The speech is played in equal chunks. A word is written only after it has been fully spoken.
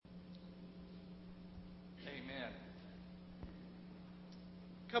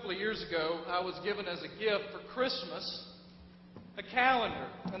A couple of years ago, I was given as a gift for Christmas a calendar.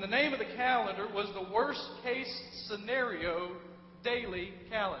 And the name of the calendar was the Worst Case Scenario Daily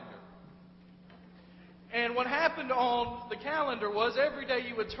Calendar. And what happened on the calendar was every day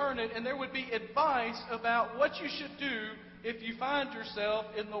you would turn it and there would be advice about what you should do if you find yourself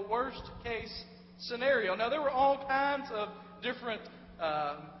in the worst case scenario. Now, there were all kinds of different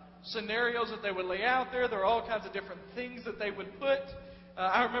scenarios that they would lay out there. There were all kinds of different things that they would put.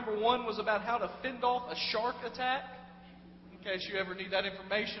 I remember one was about how to fend off a shark attack. In case you ever need that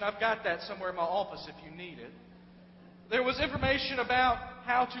information, I've got that somewhere in my office if you need it. There was information about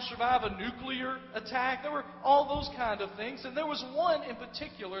how to survive a nuclear attack. There were all those kind of things. And there was one in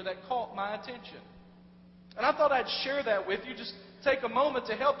particular that caught my attention. And I thought I'd share that with you. Just take a moment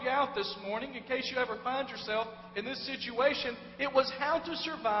to help you out this morning in case you ever find yourself in this situation. It was how to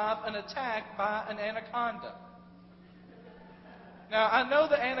survive an attack by an anaconda. Now, I know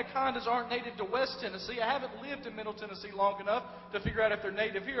that anacondas aren't native to West Tennessee. I haven't lived in Middle Tennessee long enough to figure out if they're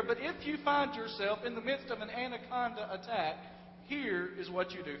native here. But if you find yourself in the midst of an anaconda attack, here is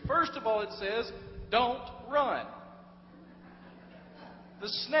what you do. First of all, it says, don't run. The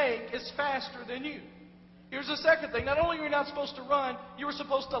snake is faster than you. Here's the second thing. Not only are you not supposed to run, you are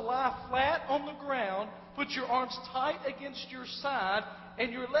supposed to lie flat on the ground, put your arms tight against your side,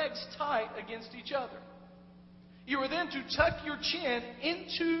 and your legs tight against each other. You are then to tuck your chin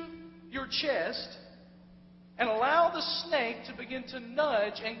into your chest and allow the snake to begin to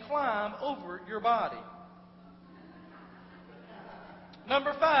nudge and climb over your body.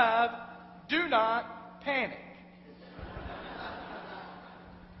 Number 5, do not panic.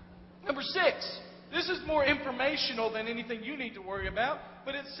 Number 6, this is more informational than anything you need to worry about,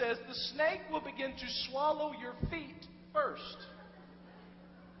 but it says the snake will begin to swallow your feet first.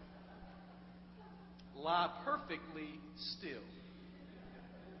 Lie perfectly still.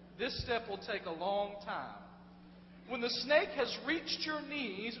 This step will take a long time. When the snake has reached your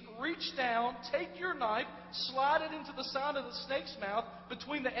knees, reach down, take your knife, slide it into the side of the snake's mouth,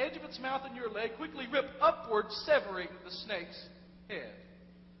 between the edge of its mouth and your leg, quickly rip upward, severing the snake's head.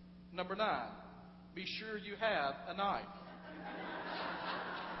 Number 9, be sure you have a knife.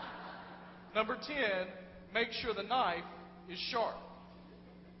 Number 10, make sure the knife is sharp.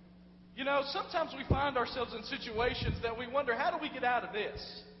 You know, sometimes we find ourselves in situations that we wonder, how do we get out of this?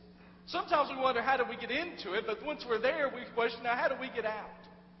 Sometimes we wonder, how do we get into it? But once we're there, we question, now, how do we get out?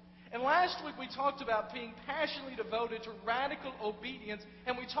 And last week we talked about being passionately devoted to radical obedience,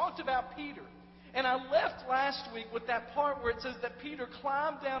 and we talked about Peter. And I left last week with that part where it says that Peter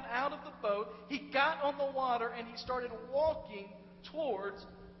climbed down out of the boat, he got on the water, and he started walking towards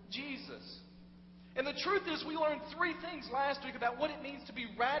Jesus. And the truth is, we learned 3 things last week about what it means to be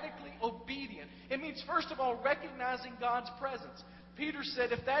radically obedient. It means, first of all, recognizing God's presence. Peter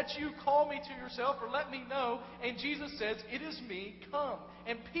said, if that's you, call me to yourself or let me know. And Jesus says, it is me, come.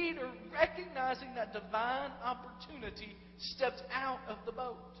 And Peter, recognizing that divine opportunity, stepped out of the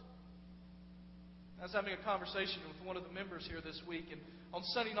boat. I was having a conversation with one of the members here this week, and on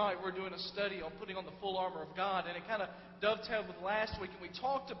Sunday night we're doing a study on putting on the full armor of God, and it kind of dovetailed with last week, and we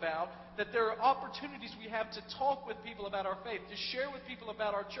talked about that there are opportunities we have to talk with people about our faith, to share with people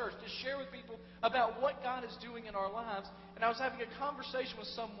about our church, to share with people about what God is doing in our lives. And I was having a conversation with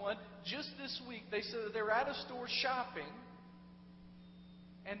someone just this week. They said that they were at a store shopping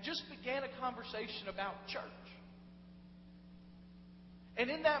and just began a conversation about church. And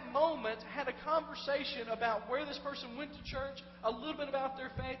in that moment, had a conversation about where this person went to church, a little bit about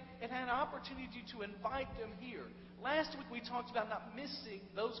their faith, and had an opportunity to invite them here. Last week we talked about not missing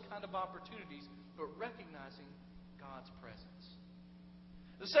those kind of opportunities, but recognizing God's presence.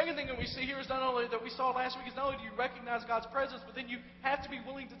 The second thing that we see here is not only that we saw last week is not only do you recognize God's presence, but then you have to be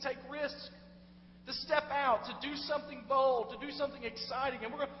willing to take risks, to step out, to do something bold, to do something exciting.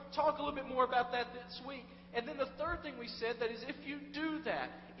 And we're going to talk a little bit more about that this week. And then the third thing we said, that is if you do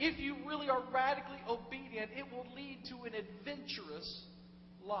that, if you really are radically obedient, it will lead to an adventurous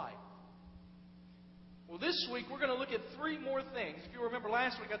life. Well, this week we're going to look at 3 more things. If you remember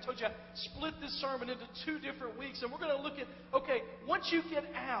last week, I told you I split this sermon into 2 different weeks. And we're going to look at, okay, once you get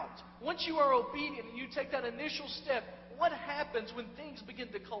out, once you are obedient and you take that initial step, what happens when things begin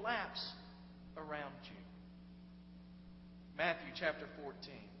to collapse around you? Matthew chapter 14.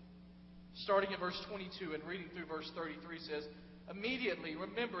 Starting in verse 22 and reading through verse 33 says, immediately,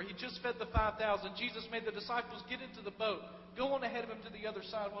 remember, he just fed the 5,000. Jesus made the disciples get into the boat, go on ahead of him to the other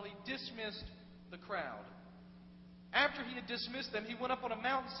side while he dismissed the crowd. After he had dismissed them, he went up on a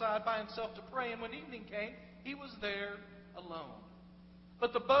mountainside by himself to pray, and when evening came, he was there alone.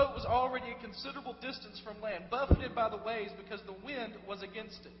 But the boat was already a considerable distance from land, buffeted by the waves because the wind was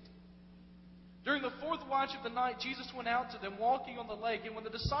against it. During the fourth watch of the night, Jesus went out to them walking on the lake. And when the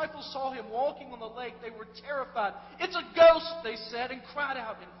disciples saw him walking on the lake, they were terrified. "It's a ghost," they said, and cried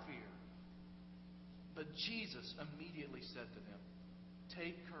out in fear. But Jesus immediately said to them,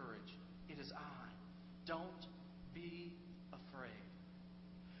 "Take courage. It is I. Don't be afraid."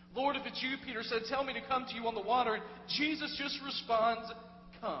 "Lord, if it's you," Peter said, "tell me to come to you on the water." And Jesus just responds,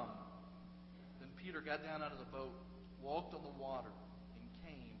 "Come." Then Peter got down out of the boat, walked on the water,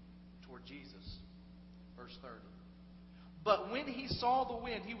 toward Jesus. Verse 30. But when he saw the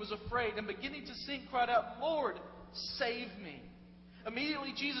wind, he was afraid, and beginning to sink, cried out, "Lord, save me."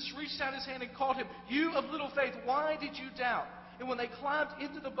 Immediately Jesus reached out his hand and caught him. "You of little faith, why did you doubt?" And when they climbed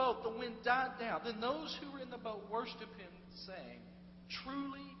into the boat, the wind died down. Then those who were in the boat worshipped him, saying,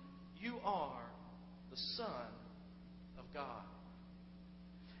 "Truly you are the Son of God."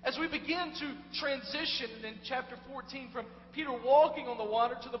 As we begin to transition in chapter 14 from Peter walking on the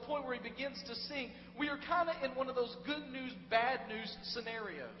water to the point where he begins to sink, we are kind of in one of those good news, bad news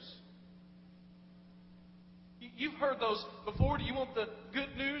scenarios. You've heard those before. Do you want the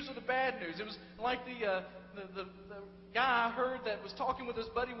good news or the bad news? It was like the guy I heard that was talking with his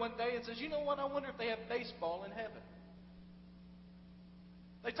buddy one day and says, "You know what? I wonder if they have baseball in heaven."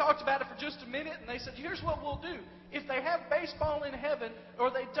 They talked about it for just a minute, and they said, "Here's what we'll do. If they have baseball in heaven, or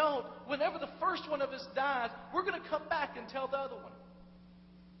they don't, whenever the first one of us dies, we're going to come back and tell the other one."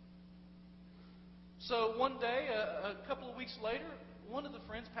 So one day, a couple of weeks later, one of the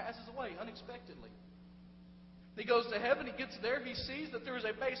friends passes away unexpectedly. He goes to heaven, he gets there, he sees that there is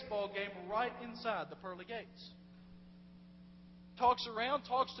a baseball game right inside the pearly gates. Talks around,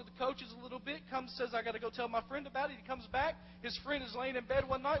 talks to the coaches a little bit, comes, says, "I got to go tell my friend about it." He comes back. His friend is laying in bed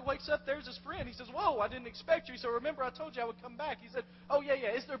one night, wakes up, there's his friend. He says, "Whoa, I didn't expect you." He said, "Remember I told you I would come back?" He said, "Oh, yeah.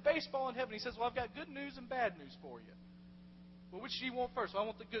 Is there baseball in heaven?" He says, "Well, I've got good news and bad news for you." "Well, which do you want first?" "Well, I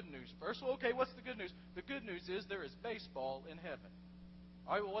want the good news first." "Well, okay, what's the good news?" "The good news is there is baseball in heaven."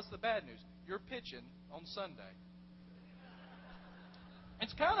 "All right, well, what's the bad news?" "You're pitching on Sunday."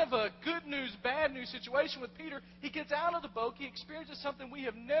 It's kind of a good news, bad news situation with Peter. He gets out of the boat. He experiences something we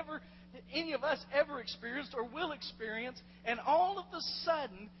have never, any of us, ever experienced or will experience. And all of a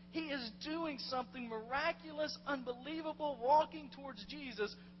sudden, he is doing something miraculous, unbelievable, walking towards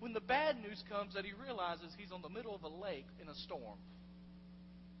Jesus, when the bad news comes that he realizes he's on the middle of a lake in a storm.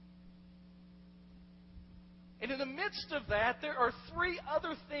 And in the midst of that, there are three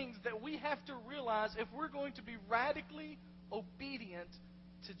other things that we have to realize if we're going to be radically obedient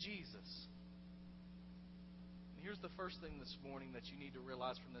to Jesus. And here's the first thing this morning that you need to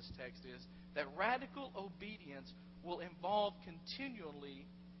realize from this text is that radical obedience will involve continually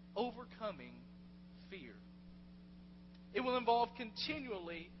overcoming fear. It will involve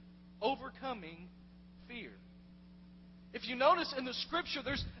continually overcoming fear. If you notice in the Scripture,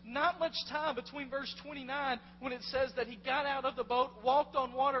 there's not much time between verse 29 when it says that he got out of the boat, walked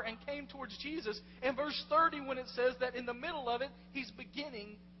on water, and came towards Jesus, and verse 30 when it says that in the middle of it, he's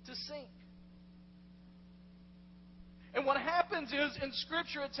beginning to sink. And what happens is, in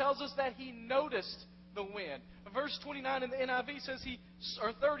Scripture, it tells us that he noticed the wind. Verse 29 in the NIV says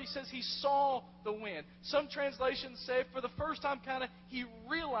 30 says he saw the wind. Some translations say for the first time he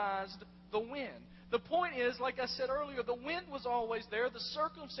realized the wind. The point is, like I said earlier, the wind was always there. The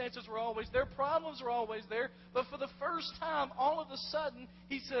circumstances were always there. Problems were always there. But for the first time, all of a sudden,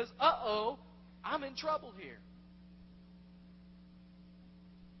 he says, "Uh-oh, I'm in trouble here."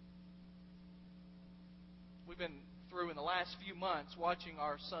 We've been through in the last few months watching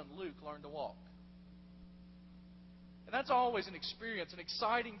our son Luke learn to walk. And that's always an experience, an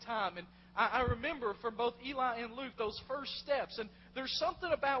exciting time. And I remember from both Eli and Luke those first steps. And there's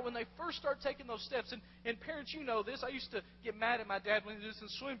something about when they first start taking those steps. And parents, you know this. I used to get mad at my dad when he did this in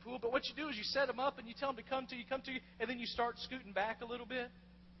the swimming pool. But what you do is you set them up and you tell them to come to you, and then you start scooting back a little bit.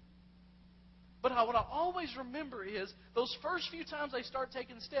 But what I always remember is those first few times they start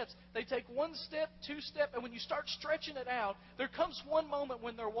taking steps, they take one step, two steps, and when you start stretching it out, there comes one moment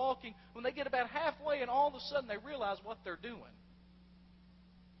when they're walking, when they get about halfway, and all of a sudden they realize what they're doing.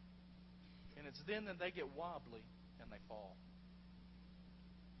 And it's then that they get wobbly and they fall.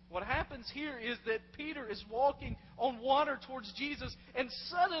 What happens here is that Peter is walking on water towards Jesus, and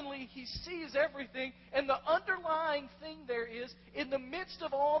suddenly he sees everything. And the underlying thing there is, in the midst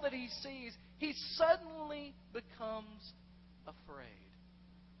of all that he sees, he suddenly becomes afraid.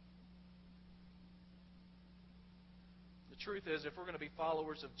 The truth is, if we're going to be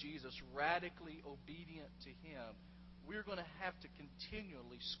followers of Jesus, radically obedient to Him, we're going to have to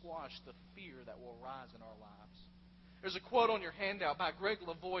continually squash the fear that will rise in our lives. There's a quote on your handout by Greg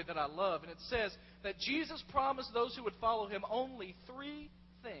Lavoie that I love, and it says that Jesus promised those who would follow him only three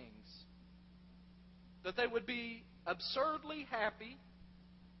things: that they would be absurdly happy,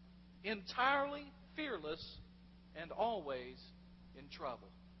 entirely fearless, and always in trouble.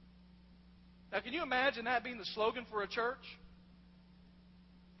 Now, can you imagine that being the slogan for a church?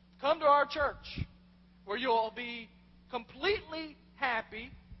 Come to our church where you'll be completely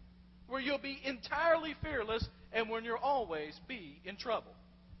happy, where you'll be entirely fearless, and when you'll always be in trouble.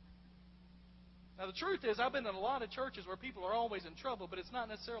 Now, the truth is, I've been in a lot of churches where people are always in trouble, but it's not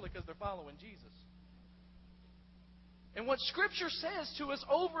necessarily because they're following Jesus. And what Scripture says to us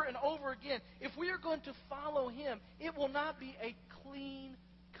over and over again, if we are going to follow Him, it will not be a clean,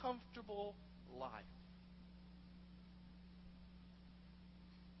 comfortable life.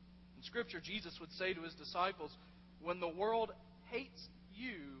 In Scripture, Jesus would say to His disciples, when the world hates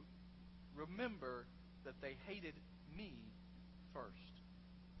you, remember that they hated me first.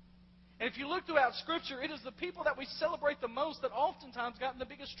 And if you look throughout Scripture, it is the people that we celebrate the most that oftentimes got in the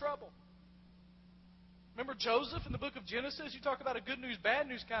biggest trouble. Remember Joseph in the book of Genesis? You talk about a good news, bad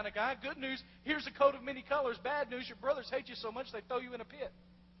news kind of guy. Good news, here's a coat of many colors. Bad news, your brothers hate you so much they throw you in a pit.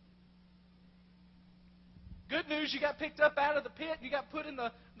 Good news, you got picked up out of the pit and you got put in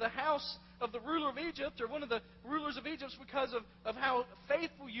the house of the ruler of Egypt, or one of the rulers of Egypt, because of how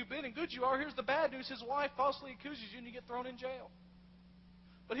faithful you've been and good you are. Here's the bad news, his wife falsely accuses you and you get thrown in jail.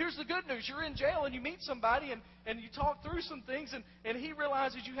 But here's the good news. You're in jail and you meet somebody and you talk through some things, and he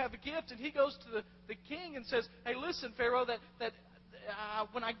realizes you have a gift, and he goes to the king and says, hey, listen, Pharaoh, that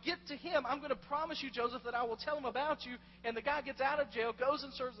when I get to him, I'm going to promise you, Joseph, that I will tell him about you. And the guy gets out of jail, goes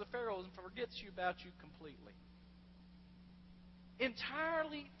and serves the Pharaoh, and forgets you about you completely.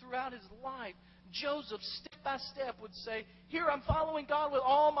 Entirely throughout his life, Joseph, step by step, would say, here, I'm following God with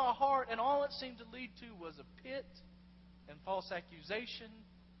all my heart, and all it seemed to lead to was a pit and false accusation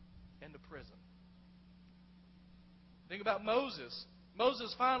and to prison. Think about Moses.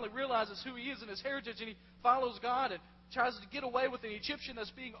 Moses finally realizes who he is and his heritage, and he follows God and tries to get away with an Egyptian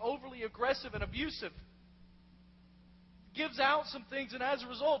that's being overly aggressive and abusive. Gives out some things, and as a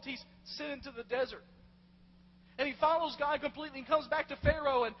result, he's sent into the desert. And he follows God completely and comes back to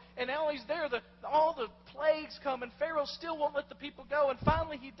Pharaoh, and now he's there. All the plagues come, and Pharaoh still won't let the people go. And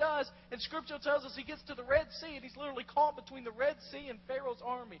finally he does, and Scripture tells us he gets to the Red Sea, and he's literally caught between the Red Sea and Pharaoh's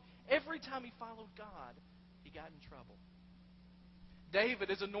army. Every time he followed God, he got in trouble.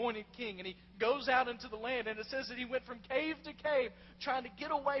 David is anointed king, and he goes out into the land, and it says that he went from cave to cave trying to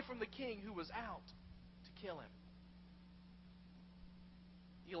get away from the king who was out to kill him.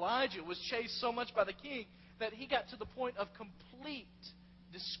 Elijah was chased so much by the king that he got to the point of complete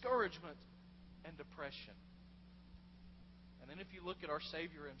discouragement and depression. And then if you look at our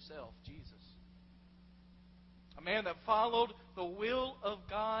Savior himself, Jesus, a man that followed the will of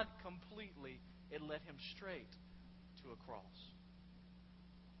God completely, it led him straight to a cross.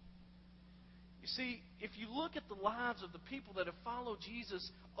 You see, if you look at the lives of the people that have followed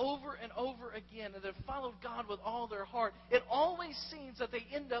Jesus over and over again, and that have followed God with all their heart, it always seems that they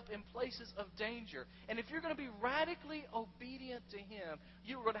end up in places of danger. And if you're going to be radically obedient to Him,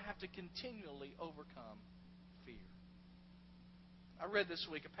 you're going to have to continually overcome fear. I read this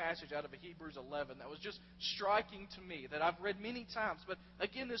week a passage out of Hebrews 11 that was just striking to me, that I've read many times, but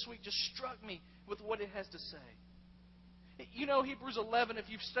again this week just struck me with what it has to say. You know, Hebrews 11, if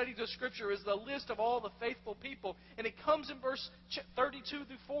you've studied the Scripture, is the list of all the faithful people. And it comes in verse 32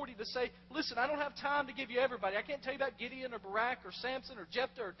 through 40 to say, listen, I don't have time to give you everybody. I can't tell you about Gideon or Barak or Samson or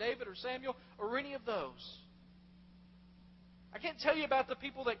Jephthah or David or Samuel or any of those. I can't tell you about the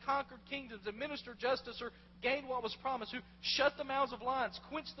people that conquered kingdoms, administered justice, or gained what was promised, who shut the mouths of lions,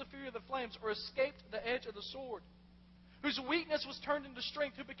 quenched the fury of the flames, or escaped the edge of the sword, whose weakness was turned into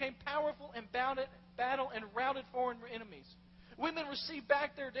strength, who became powerful in battle and routed foreign enemies. Women received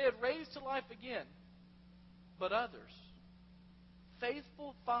back their dead, raised to life again. But others,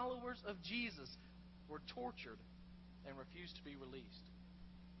 faithful followers of Jesus, were tortured and refused to be released.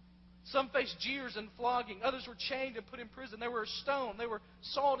 Some faced jeers and flogging. Others were chained and put in prison. They were stoned. They were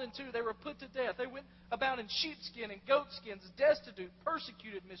sawed in two. They were put to death. They went about in sheepskin and goatskins, destitute,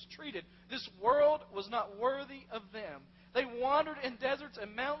 persecuted, mistreated. This world was not worthy of them. They wandered in deserts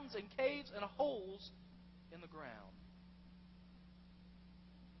and mountains and caves and holes in the ground.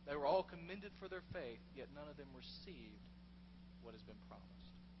 They were all commended for their faith, yet none of them received what has been promised.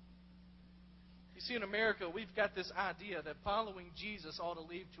 You see, in America, we've got this idea that following Jesus ought to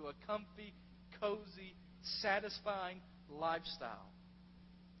lead to a comfy, cozy, satisfying lifestyle.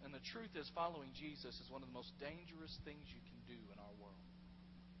 And the truth is, following Jesus is one of the most dangerous things you can do in our world.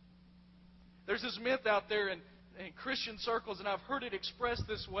 There's this myth out there in in Christian circles, and I've heard it expressed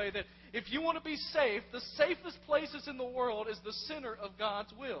this way, that if you want to be safe, the safest places in the world is the center of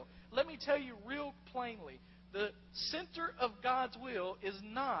God's will. Let me tell you real plainly, the center of God's will is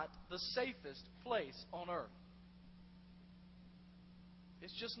not the safest place on earth.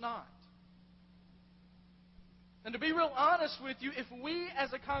 It's just not. And to be real honest with you, if we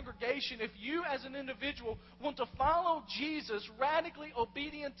as a congregation, if you as an individual want to follow Jesus, radically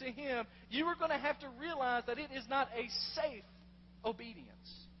obedient to Him, you are going to have to realize that it is not a safe obedience.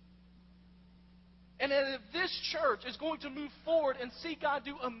 And that if this church is going to move forward and see God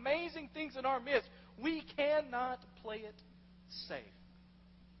do amazing things in our midst, we cannot play it safe.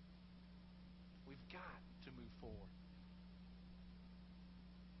 We've got to move forward.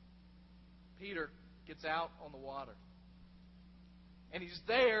 Peter gets out on the water. And he's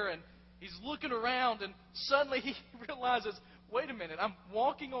there, and he's looking around, and suddenly he realizes, wait a minute, I'm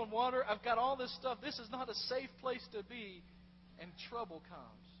walking on water, I've got all this stuff, this is not a safe place to be, and trouble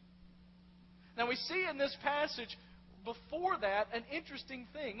comes. Now we see in this passage, before that, an interesting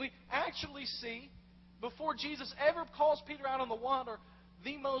thing. We actually see, before Jesus ever calls Peter out on the water,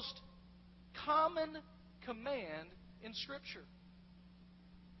 the most common command in Scripture.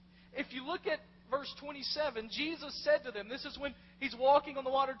 If you look at verse 27, Jesus said to them, this is when He's walking on the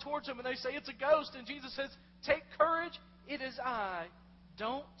water towards them, and they say, it's a ghost. And Jesus says, take courage, it is I.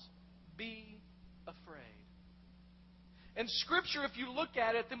 Don't be afraid. In Scripture, if you look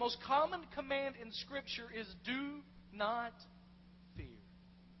at it, the most common command in Scripture is do not fear.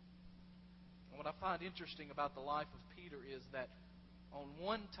 And what I find interesting about the life of Peter is that on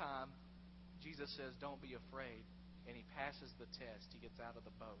one time, Jesus says, don't be afraid, and he passes the test. He gets out of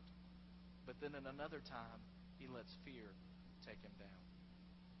the boat. But then in another time, he lets fear take him down.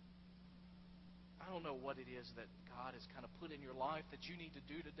 I don't know what it is that God has kind of put in your life that you need to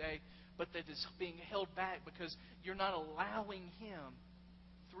do today, but that is being held back because you're not allowing Him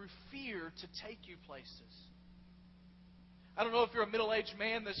through fear to take you places. I don't know if you're a middle-aged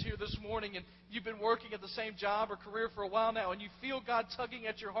man that's here this morning and you've been working at the same job or career for a while now, and you feel God tugging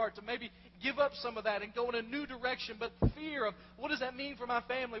at your heart to maybe give up some of that and go in a new direction, but fear of what does that mean for my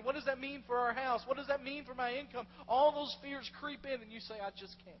family? What does that mean for our house? What does that mean for my income? All those fears creep in and you say, I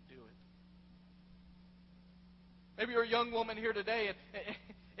just can't do it. Maybe you're a young woman here today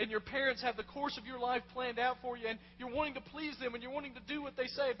and your parents have the course of your life planned out for you, and you're wanting to please them and you're wanting to do what they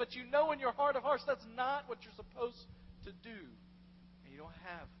say, but you know in your heart of hearts that's not what you're supposed to do. And you don't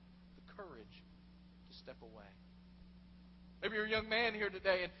have the courage to step away. Maybe you're a young man here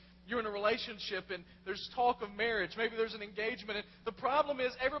today and you're in a relationship and there's talk of marriage. Maybe there's an engagement. And the problem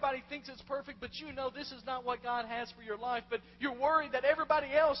is everybody thinks it's perfect, but you know this is not what God has for your life. But you're worried that everybody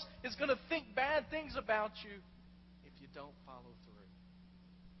else is going to think bad things about you if you don't follow through.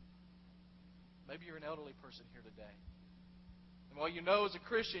 Maybe you're an elderly person here today. And while you know as a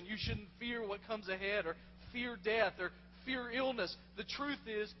Christian you shouldn't fear what comes ahead or fear death or fear illness, the truth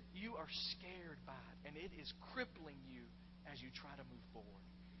is you are scared by it, and it is crippling you as you try to move forward.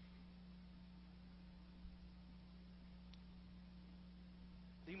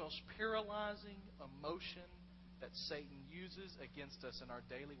 The most paralyzing emotion that Satan uses against us in our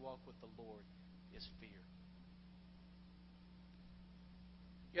daily walk with the Lord is fear.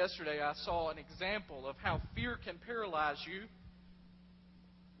 Yesterday I saw an example of how fear can paralyze you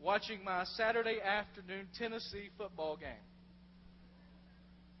watching my Saturday afternoon Tennessee football game.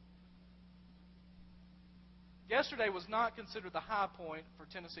 Yesterday was not considered the high point for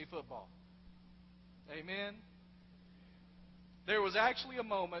Tennessee football. Amen? There was actually a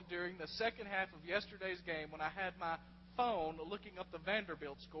moment during the second half of yesterday's game when I had my phone looking up the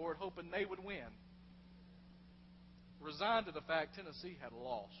Vanderbilt score and hoping they would win. Resigned to the fact Tennessee had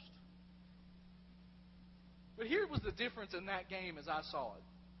lost. But here was the difference in that game as I saw it,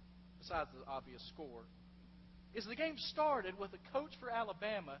 besides the obvious score, is the game started with a coach for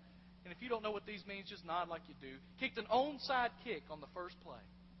Alabama, and if you don't know what these means, just nod like you do, kicked an onside kick on the first play.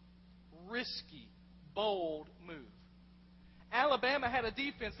 Risky, bold move. Alabama had a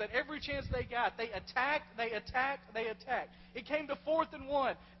defense that every chance they got, they attacked. It came to 4th and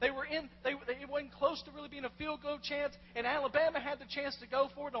 1. It wasn't close to really being a field goal chance, and Alabama had the chance to go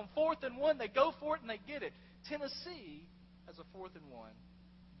for it. On 4th and 1, they go for it and they get it. Tennessee has a 4th and 1,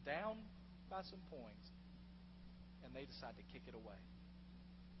 down by some points, and they decide to kick it away.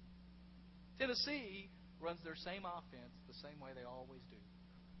 Tennessee runs their same offense the same way they always do.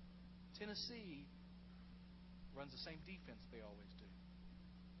 Tennessee runs the same defense they always do.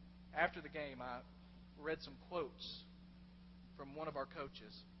 After the game, I read some quotes from one of our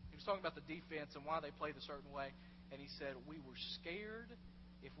coaches. He was talking about the defense and why they played a certain way, and he said, we were scared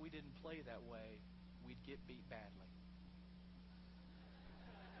if we didn't play that way, we'd get beat badly.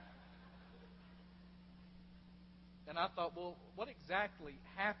 And I thought, well, what exactly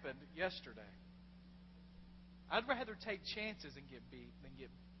happened yesterday? I'd rather take chances and get beat than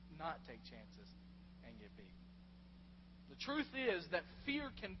not take chances and get beat. The truth is that fear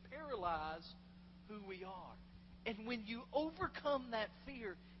can paralyze who we are. And when you overcome that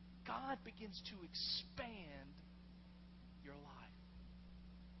fear, God begins to expand your life.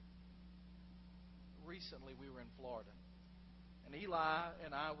 Recently, we were in Florida, and Eli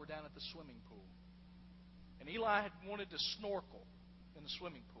and I were down at the swimming pool. And Eli had wanted to snorkel in the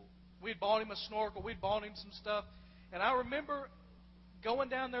swimming pool. We had bought him a snorkel. We'd bought him some stuff. And I remember going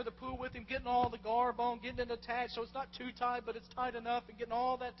down there to the pool with him, getting all the garb on, getting it attached so it's not too tight, but it's tight enough, and getting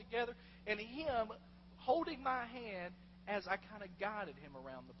all that together. And him holding my hand as I kind of guided him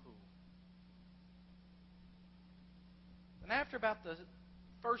around the pool. And after about the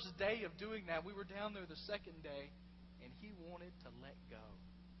first day of doing that, we were down there the second day, and he wanted to let go.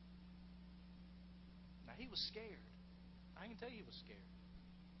 Now, he was scared. I can tell you he was scared.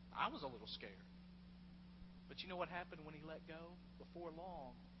 I was a little scared. But you know what happened when he let go? Before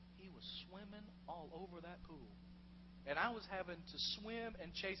long, he was swimming all over that pool. And I was having to swim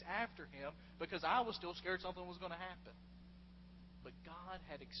and chase after him because I was still scared something was going to happen. But God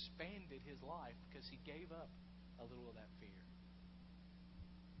had expanded his life because he gave up a little of that fear.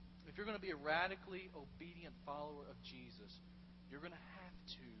 If you're going to be a radically obedient follower of Jesus, you're going to have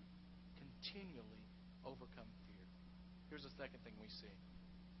to continually overcome fear. Here's the second thing we see.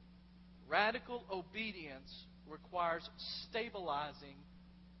 Radical obedience requires stabilizing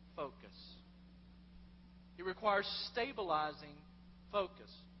focus. It requires stabilizing focus.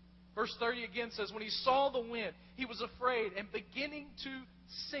 Verse 30 again says, when he saw the wind, he was afraid and beginning to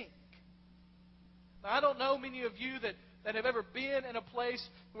sink. Now, I don't know many of you that have ever been in a place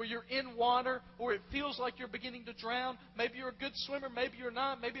where you're in water or it feels like you're beginning to drown. Maybe you're a good swimmer, maybe you're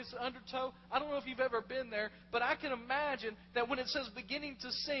not, maybe it's undertow. I don't know if you've ever been there, but I can imagine that when it says beginning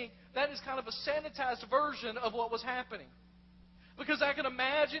to sink, that is kind of a sanitized version of what was happening. Because I can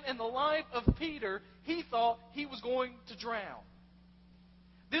imagine in the life of Peter, he thought he was going to drown.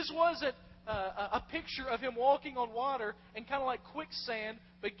 This wasn't a picture of him walking on water and kind of like quicksand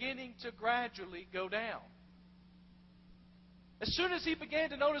beginning to gradually go down. As soon as he began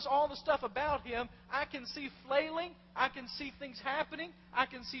to notice all the stuff about him, I can see flailing, I can see things happening, I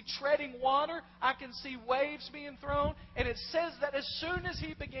can see treading water, I can see waves being thrown, and it says that as soon as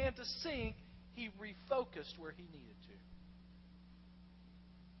he began to sink, he refocused where he needed to.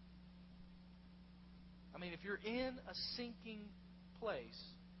 I mean, if you're in a sinking place,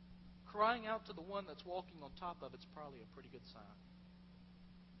 crying out to the one that's walking on top of it's probably a pretty good sign.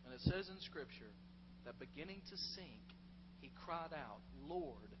 And it says in Scripture that beginning to sink, he cried out,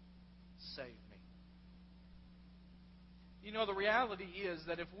 Lord, save me. You know, the reality is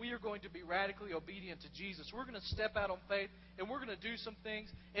that if we are going to be radically obedient to Jesus, we're going to step out on faith and we're going to do some things.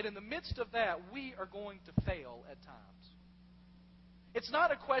 And in the midst of that, we are going to fail at times. It's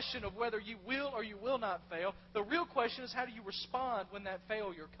not a question of whether you will or you will not fail. The real question is, how do you respond when that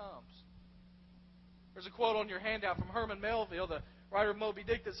failure comes? There's a quote on your handout from Herman Melville, the writer of Moby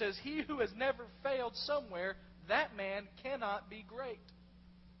Dick, that says, he who has never failed somewhere, that man cannot be great.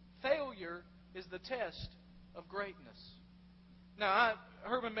 Failure is the test of greatness. Now,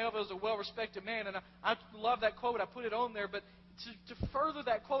 Herman Melville is a well-respected man, and I love that quote. I put it on there. But to further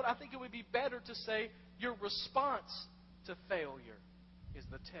that quote, I think it would be better to say your response to failure is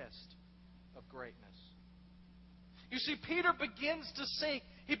the test of greatness. You see, Peter begins to sink.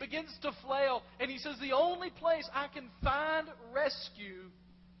 He begins to flail. And he says, the only place I can find rescue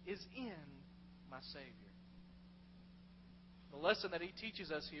is in my Savior. The lesson that he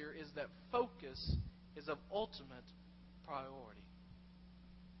teaches us here is that focus is of ultimate priority.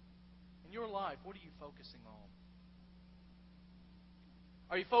 In your life, what are you focusing on?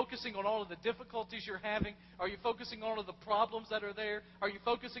 Are you focusing on all of the difficulties you're having? Are you focusing on all of the problems that are there? Are you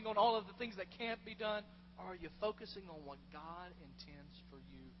focusing on all of the things that can't be done? Or are you focusing on what God intends for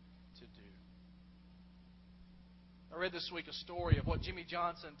you to do? I read this week a story of what Jimmy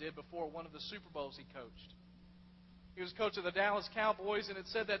Johnson did before one of the Super Bowls he coached. He was coach of the Dallas Cowboys, and it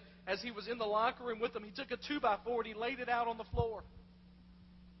said that as he was in the locker room with them, he took a 2x4 and he laid it out on the floor.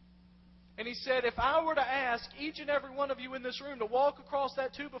 And he said, if I were to ask each and every one of you in this room to walk across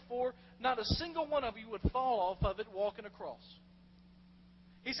that 2x4, not a single one of you would fall off of it walking across.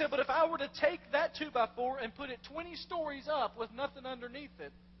 He said, but if I were to take that 2x4 and put it 20 stories up with nothing underneath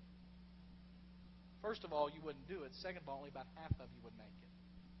it, first of all, you wouldn't do it. Second of all, only about half of you would make it.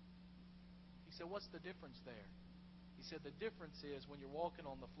 He said, what's the difference there? He said, the difference is when you're walking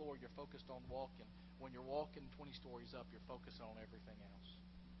on the floor, you're focused on walking. when you're walking 20 stories up, you're focusing on everything else.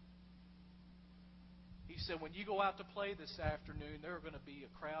 He said, when you go out to play this afternoon, there are going to be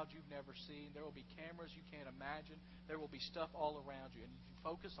a crowd you've never seen. There will be cameras you can't imagine. There will be stuff all around you. And if you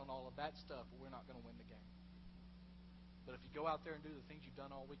focus on all of that stuff, we're not going to win the game. But if you go out there and do the things you've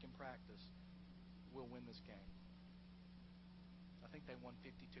done all week in practice, we'll win this game. I think they won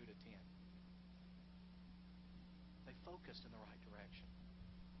 52-10. They focused in the right direction.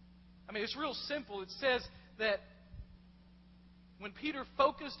 I mean, it's real simple. It says that when Peter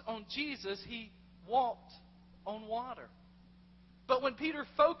focused on Jesus, he walked on water. But when Peter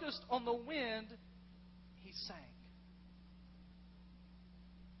focused on the wind, he sank.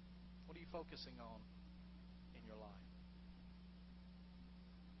 What are you focusing on in your life?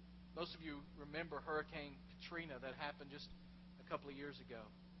 Most of you remember Hurricane Katrina that happened just a couple of years ago.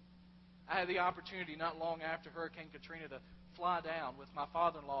 I had the opportunity not long after Hurricane Katrina to fly down with my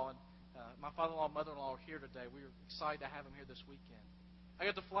father-in-law, and my father-in-law and mother-in-law are here today. We were excited to have them here this weekend. I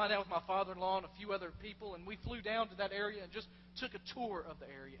got to fly down with my father-in-law and a few other people, and we flew down to that area and just took a tour of the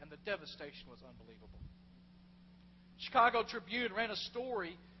area, and the devastation was unbelievable. Chicago Tribune ran a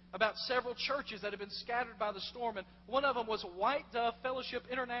story about several churches that had been scattered by the storm, and one of them was White Dove Fellowship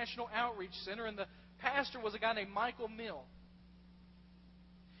International Outreach Center, and the pastor was a guy named Michael Mill.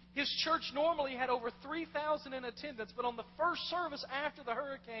 His church normally had over 3,000 in attendance, but on the first service after the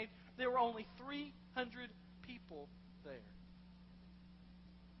hurricane, there were only 300 people there.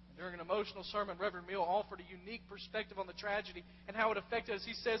 During an emotional sermon, Reverend Mill offered a unique perspective on the tragedy and how it affected us.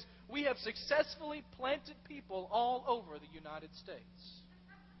 He says, "We have successfully planted people all over the United States."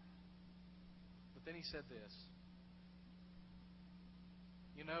 But then he said this,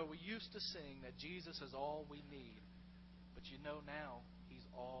 "You know, we used to sing that Jesus is all we need, but you know now He's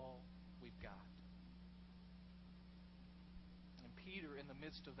all we've got." And Peter, in the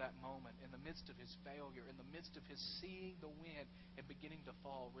midst of that moment, in the midst of his failure, in the midst of his seeing the wind and beginning to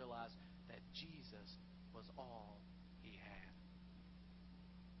fall, realized that Jesus was all he had.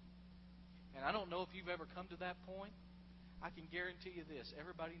 And I don't know if you've ever come to that point. I can guarantee you this.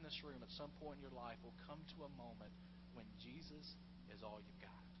 Everybody in this room at some point in your life will come to a moment when Jesus is all you've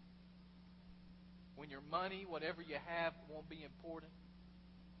got. When your money, whatever you have, won't be important.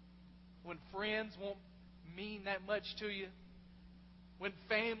 When friends won't mean that much to you. When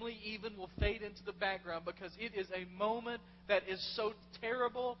family even will fade into the background, because it is a moment that is so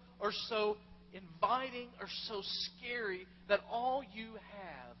terrible or so inviting or so scary that all you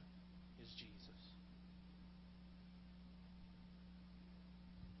have is Jesus.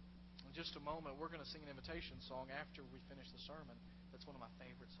 In just a moment, we're going to sing an invitation song after we finish the sermon. That's one of my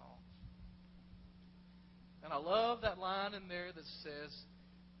favorite songs. And I love that line in there that says,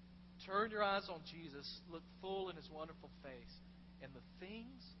 "Turn your eyes on Jesus, look full in His wonderful face, and the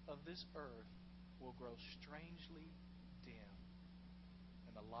things of this earth will grow strangely dim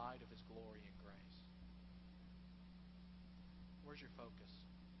in the light of His glory and grace." Where's your focus?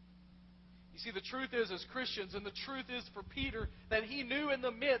 You see, the truth is, as Christians, and the truth is for Peter, that he knew in the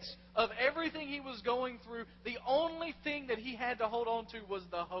midst of everything he was going through, the only thing that he had to hold on to was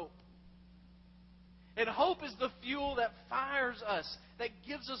the hope. And hope is the fuel that fires us, that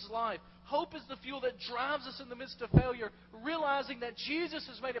gives us life. Hope is the fuel that drives us in the midst of failure, realizing that Jesus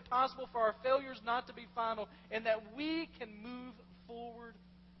has made it possible for our failures not to be final, and that we can move forward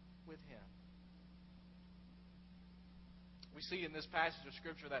with Him. We see in this passage of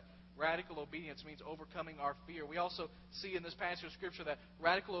Scripture that radical obedience means overcoming our fear. We also see in this passage of Scripture that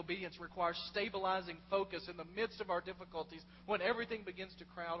radical obedience requires stabilizing focus in the midst of our difficulties when everything begins to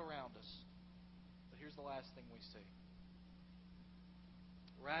crowd around us. But here's the last thing we see.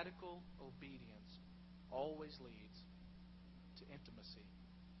 Radical obedience always leads to intimacy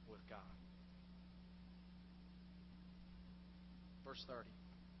with God. Verse 30.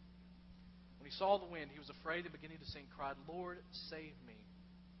 When he saw the wind, he was afraid and beginning to sink, cried, "Lord, save me."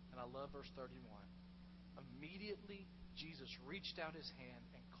 And I love verse 31. Immediately, Jesus reached out His hand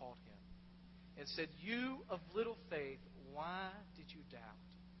and caught him and said, "You of little faith, why did you doubt?"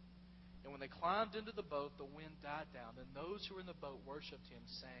 And when they climbed into the boat, the wind died down. Then those who were in the boat worshipped Him,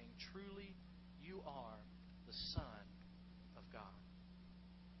 saying, "Truly, you are the Son of God."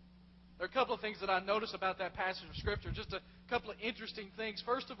 There are a couple of things that I notice about that passage of Scripture. Just a couple of interesting things.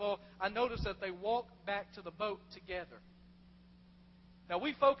 First of all, I notice that they walked back to the boat together. Now,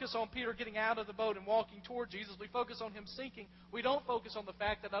 we focus on Peter getting out of the boat and walking toward Jesus. We focus on him sinking. We don't focus on the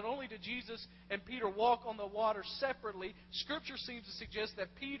fact that not only did Jesus and Peter walk on the water separately, Scripture seems to suggest that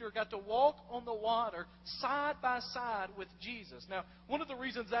Peter got to walk on the water side by side with Jesus. Now, one of the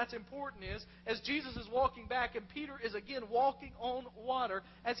reasons that's important is, as Jesus is walking back and Peter is again walking on water,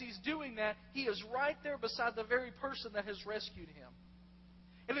 as he's doing that, he is right there beside the very person that has rescued him.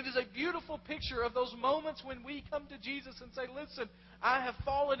 And it is a beautiful picture of those moments when we come to Jesus and say, listen, I have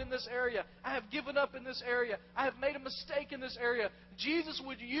fallen in this area. I have given up in this area. I have made a mistake in this area. Jesus,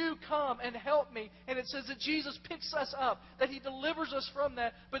 would you come and help me? And it says that Jesus picks us up, that He delivers us from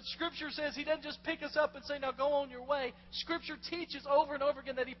that. But Scripture says He doesn't just pick us up and say, now go on your way. Scripture teaches over and over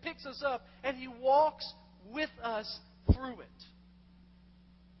again that He picks us up and He walks with us through it.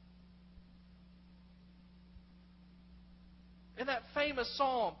 In that famous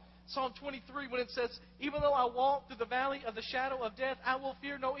psalm, Psalm 23, when it says, even though I walk through the valley of the shadow of death, I will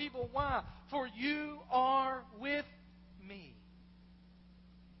fear no evil. Why? For you are with me.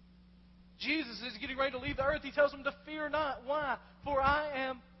 Jesus is getting ready to leave the earth. He tells them to fear not. Why? For I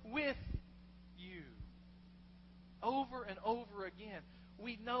am with you. Over and over again,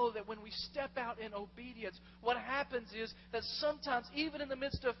 we know that when we step out in obedience, what happens is that sometimes, even in the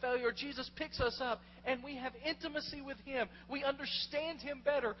midst of failure, Jesus picks us up and we have intimacy with Him. We understand Him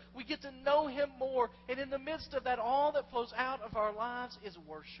better. We get to know Him more. And in the midst of that, all that flows out of our lives is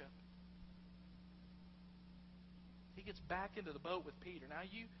worship. He gets back into the boat with Peter. Now,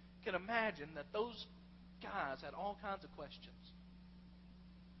 you can imagine that those guys had all kinds of questions.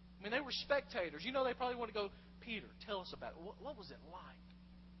 I mean, they were spectators. You know, they probably want to go, Peter, tell us about it. What was it like?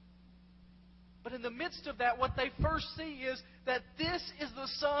 But in the midst of that, what they first see is that this is the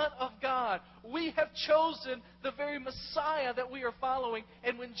Son of God. We have chosen the very Messiah that we are following.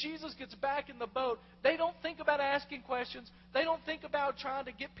 And when Jesus gets back in the boat, they don't think about asking questions. They don't think about trying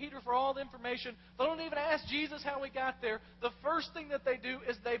to get Peter for all the information. They don't even ask Jesus how He got there. The first thing that they do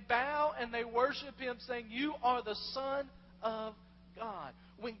is they bow and they worship Him, saying, you are the Son of God.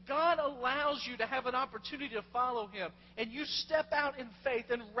 When God allows you to have an opportunity to follow Him and you step out in faith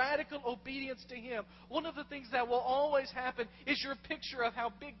and radical obedience to Him, one of the things that will always happen is your picture of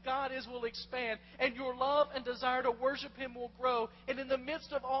how big God is will expand and your love and desire to worship Him will grow. And in the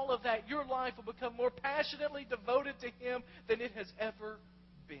midst of all of that, your life will become more passionately devoted to Him than it has ever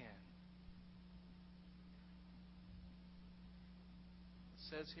been. It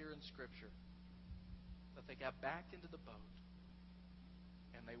says here in Scripture that they got back into the boat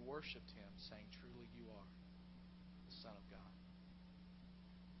and they worshipped Him, saying, truly you are the Son of God.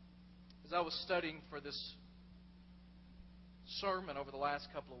 As I was studying for this sermon over the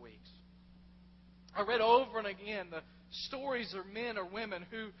last couple of weeks, I read over and again the stories of men or women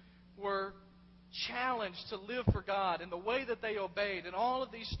who were challenged to live for God and the way that they obeyed, and all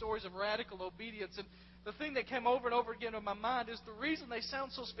of these stories of radical obedience. And the thing that came over and over again in my mind is the reason they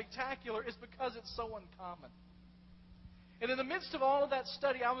sound so spectacular is because it's so uncommon. And in the midst of all of that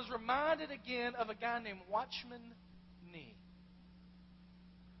study, I was reminded again of a guy named Watchman Nee.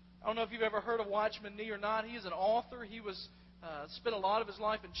 I don't know if you've ever heard of Watchman Nee or not. He is an author. He was spent a lot of his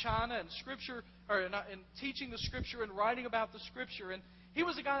life in China and Scripture, or in teaching the Scripture and writing about the Scripture. And he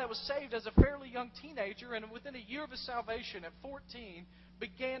was a guy that was saved as a fairly young teenager, and within a year of his salvation, at 14,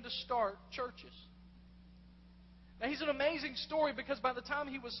 began to start churches. Now, he's an amazing story because by the time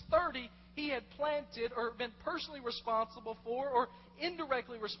he was 30, he had planted or been personally responsible for or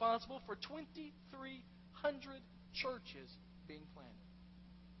indirectly responsible for 2,300 churches being planted.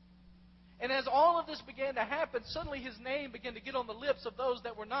 And as all of this began to happen, suddenly his name began to get on the lips of those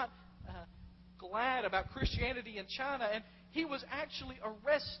that were not glad about Christianity in China, and he was actually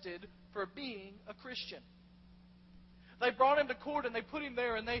arrested for being a Christian. They brought him to court and they put him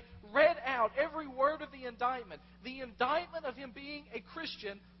there and they read out every word of the indictment. The indictment of him being a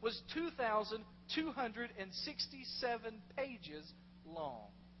Christian was 2,267 pages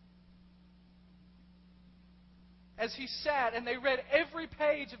long. As he sat and they read every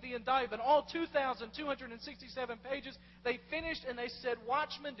page of the indictment, all 2,267 pages, they finished and they said,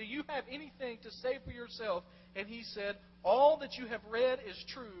 Watchman, do you have anything to say for yourself? And he said, all that you have read is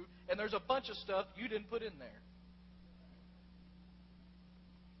true, and there's a bunch of stuff you didn't put in there.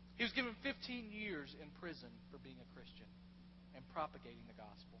 He was given 15 years in prison for being a Christian and propagating the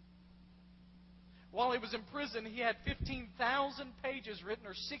gospel. While he was in prison, he had 15,000 pages written,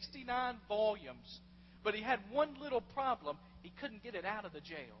 or 69 volumes. But he had one little problem. He couldn't get it out of the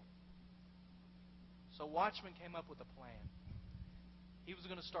jail. So Watchman came up with a plan. He was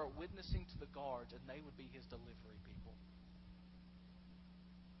going to start witnessing to the guards, and they would be his delivery people.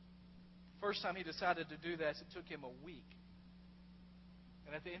 First time he decided to do this, it took him a week.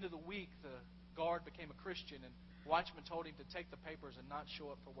 And at the end of the week, the guard became a Christian, and the watchman told him to take the papers and not show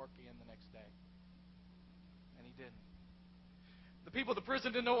up for work again the next day. And he didn't. The people at the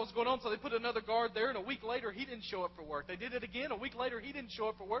prison didn't know what was going on, so they put another guard there, and a week later, he didn't show up for work. They did it again. A week later, he didn't show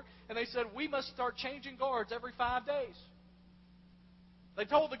up for work, and they said, we must start changing guards every 5 days. They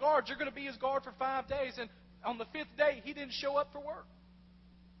told the guards, you're going to be his guard for 5 days, and on the 5th day, he didn't show up for work.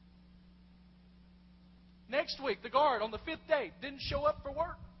 Next week, the guard on the 5th day didn't show up for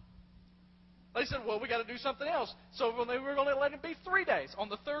work. They said, well, we got to do something else. So they were going to let him be 3 days. On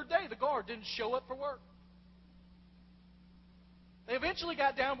the 3rd day, the guard didn't show up for work. They eventually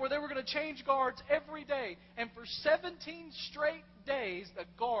got down where they were going to change guards every day. And for 17 straight days, the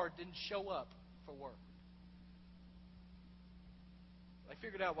guard didn't show up for work. They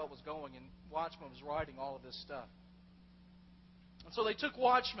figured out what was going, and Watchman was writing all of this stuff. And so they took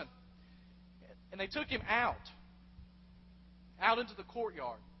Watchman, and they took him out into the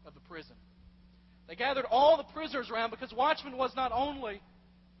courtyard of the prison. They gathered all the prisoners around because Watchman was not only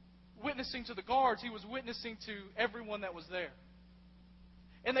witnessing to the guards, he was witnessing to everyone that was there.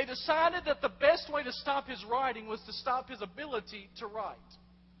 And they decided that the best way to stop his writing was to stop his ability to write.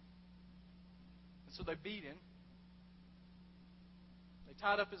 And so they beat him. They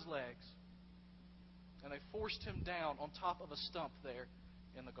tied up his legs. And they forced him down on top of a stump there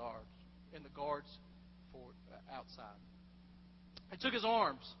in the guards outside. They took his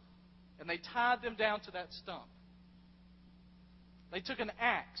arms and they tied them down to that stump. They took an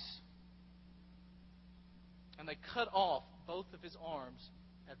axe and they cut off both of his arms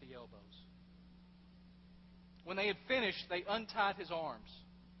at the elbows. When they had finished, they untied his arms.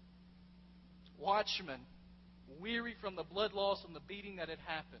 Watchman, weary from the blood loss and the beating that had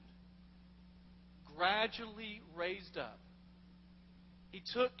happened, gradually raised up. He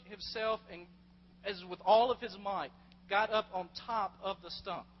took himself and, as with all of his might, got up on top of the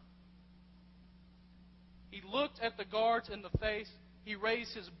stump. He looked at the guards in the face. He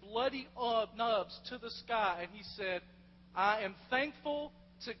raised his bloody nubs to the sky and he said, I am thankful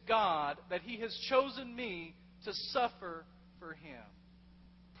to God that He has chosen me to suffer for Him.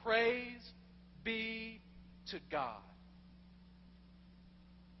 Praise be to God.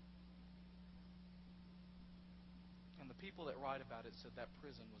 And the people that write about it said that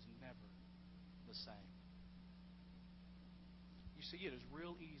prison was never the same. You see, it is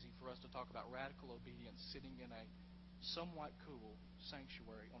real easy for us to talk about radical obedience sitting in a somewhat cool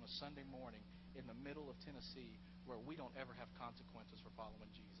sanctuary on a Sunday morning in the middle of Tennessee where we don't ever have consequences for following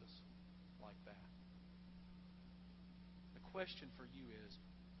Jesus like that. The question for you is,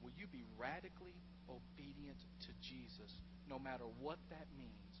 will you be radically obedient to Jesus no matter what that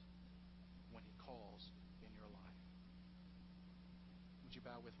means when He calls in your life? Would you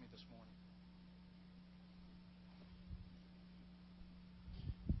bow with me this morning?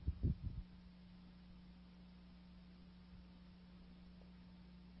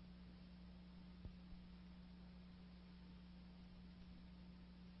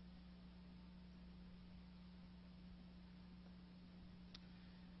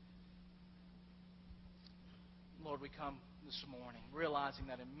 Lord, we come this morning realizing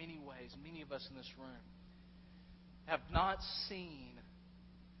that in many ways, many of us in this room have not seen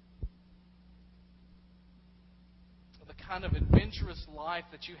the kind of adventurous life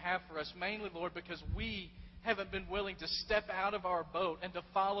that you have for us, mainly, Lord, because we haven't been willing to step out of our boat and to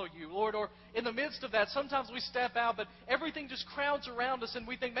follow you, Lord. Or in the midst of that, sometimes we step out, but everything just crowds around us and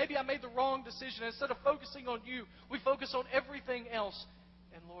we think, maybe I made the wrong decision. Instead of focusing on you, we focus on everything else.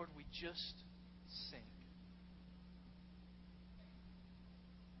 And Lord, we just sink.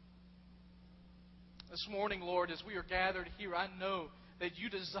 This morning, Lord, as we are gathered here, I know that you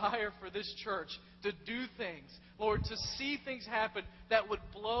desire for this church to do things, Lord, to see things happen that would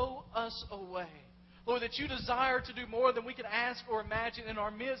blow us away. Lord, that you desire to do more than we can ask or imagine in our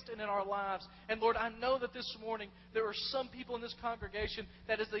midst and in our lives. And Lord, I know that this morning there are some people in this congregation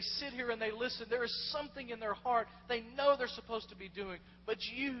that as they sit here and they listen, there is something in their heart they know they're supposed to be doing, but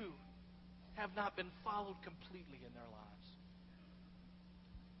you have not been followed completely in their lives.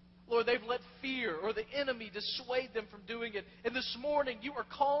 Lord, they've let fear or the enemy dissuade them from doing it. And this morning, you are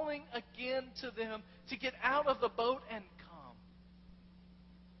calling again to them to get out of the boat and come.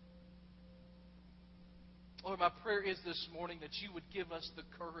 Lord, my prayer is this morning that you would give us the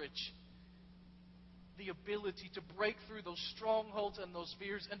courage, the ability to break through those strongholds and those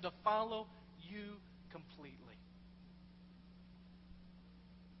fears and to follow you completely.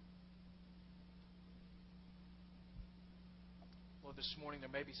 Lord, this morning there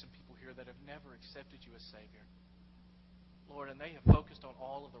may be some people here that have never accepted you as Savior. Lord, and they have focused on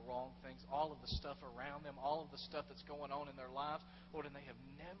all of the wrong things, all of the stuff around them, all of the stuff that's going on in their lives, Lord, and they have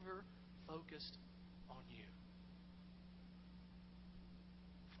never focused on you.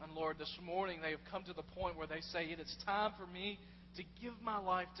 And Lord, this morning they have come to the point where they say, it is time for me to give my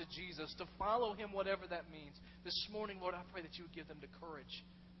life to Jesus, to follow Him, whatever that means. This morning, Lord, I pray that you would give them the courage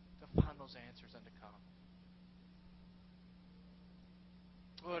to find those answers and to come.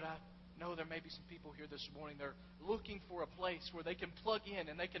 Lord, I know there may be some people here this morning. They're looking for a place where they can plug in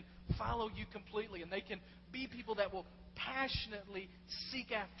and they can follow you completely and they can be people that will passionately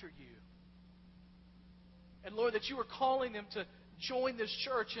seek after you. And Lord, that you are calling them to join this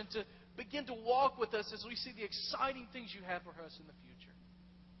church and to begin to walk with us as we see the exciting things you have for us in the future.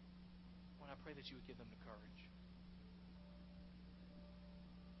 Lord, I pray that you would give them the courage.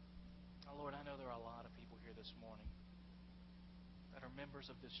 Now, Lord, I know there are a lot of people here this morning that are members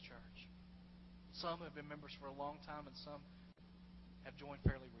of this church. Some have been members for a long time and some have joined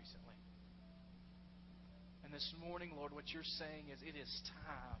fairly recently. And this morning, Lord, what you're saying is it is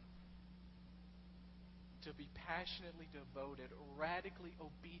time to be passionately devoted, radically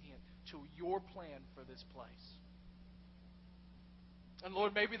obedient to your plan for this place. And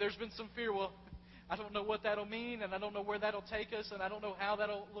Lord, maybe there's been some fear. Well, I don't know what that'll mean, and I don't know where that'll take us, and I don't know how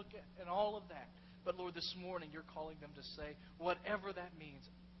that'll look and all of that. But Lord, this morning you're calling them to say, whatever that means,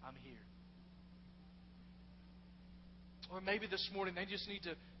 I'm here. Or maybe this morning they just need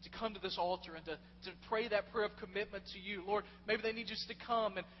to come to this altar and to pray that prayer of commitment to you. Lord, maybe they need just to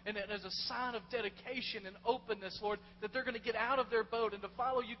come and as a sign of dedication and openness, Lord, that they're going to get out of their boat and to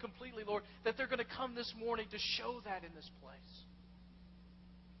follow you completely, Lord, that they're going to come this morning to show that in this place.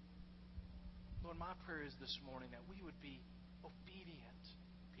 Lord, my prayer is this morning that we would be obedient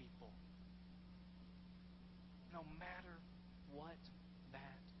people, no matter what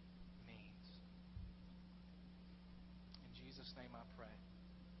that means. In Jesus' name I pray.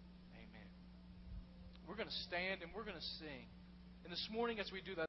 Amen. We're going to stand and we're going to sing. And this morning as we do that,